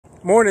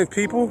Morning,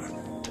 people.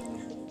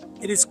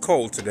 It is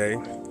cold today.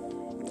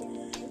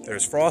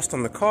 There's frost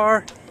on the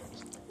car,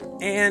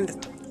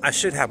 and I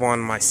should have on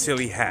my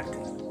silly hat,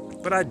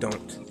 but I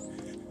don't.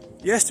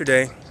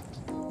 Yesterday,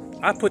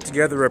 I put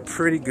together a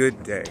pretty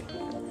good day.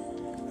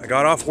 I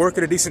got off work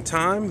at a decent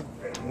time,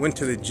 went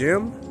to the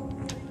gym,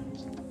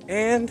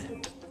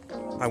 and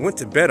I went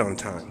to bed on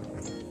time.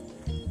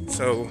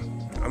 So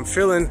I'm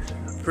feeling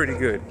pretty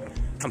good.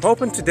 I'm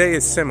hoping today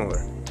is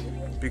similar,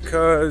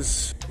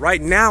 because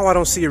right now I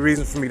don't see a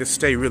reason for me to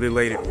stay really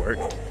late at work,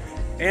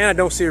 and I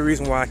don't see a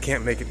reason why I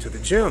can't make it to the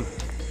gym.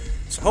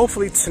 So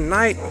hopefully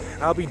tonight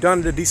I'll be done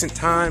at a decent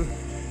time,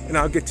 and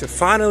I'll get to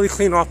finally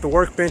clean off the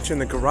workbench in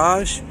the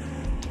garage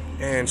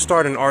and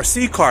start an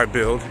RC car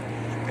build,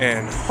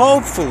 and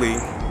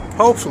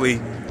hopefully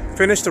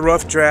finish the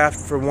rough draft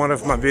for one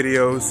of my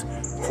videos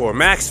for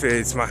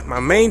MaxFids, my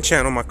main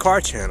channel, my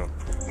car channel.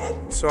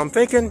 So I'm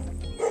thinking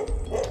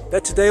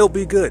that today will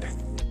be good.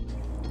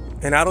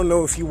 And I don't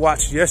know if you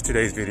watched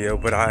yesterday's video,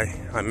 but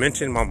I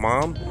mentioned my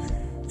mom.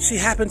 She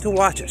happened to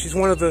watch it. She's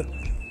one of the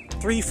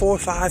 3, 4,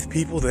 5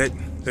 people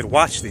that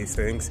watch these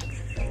things.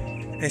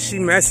 And she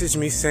messaged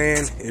me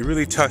saying it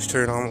really touched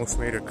her and almost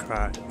made her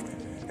cry.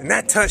 And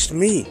that touched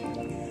me.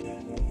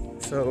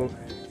 So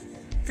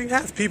if you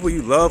have people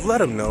you love, let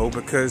them know,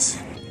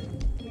 because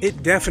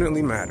it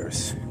definitely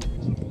matters.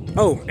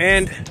 Oh,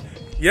 and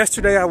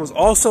yesterday I was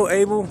also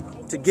able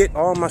to get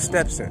all my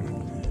steps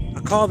in. I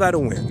call that a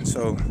win.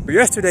 So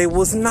yesterday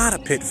was not a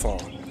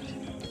pitfall.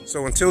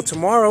 So until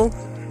tomorrow,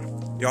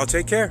 y'all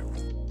take care.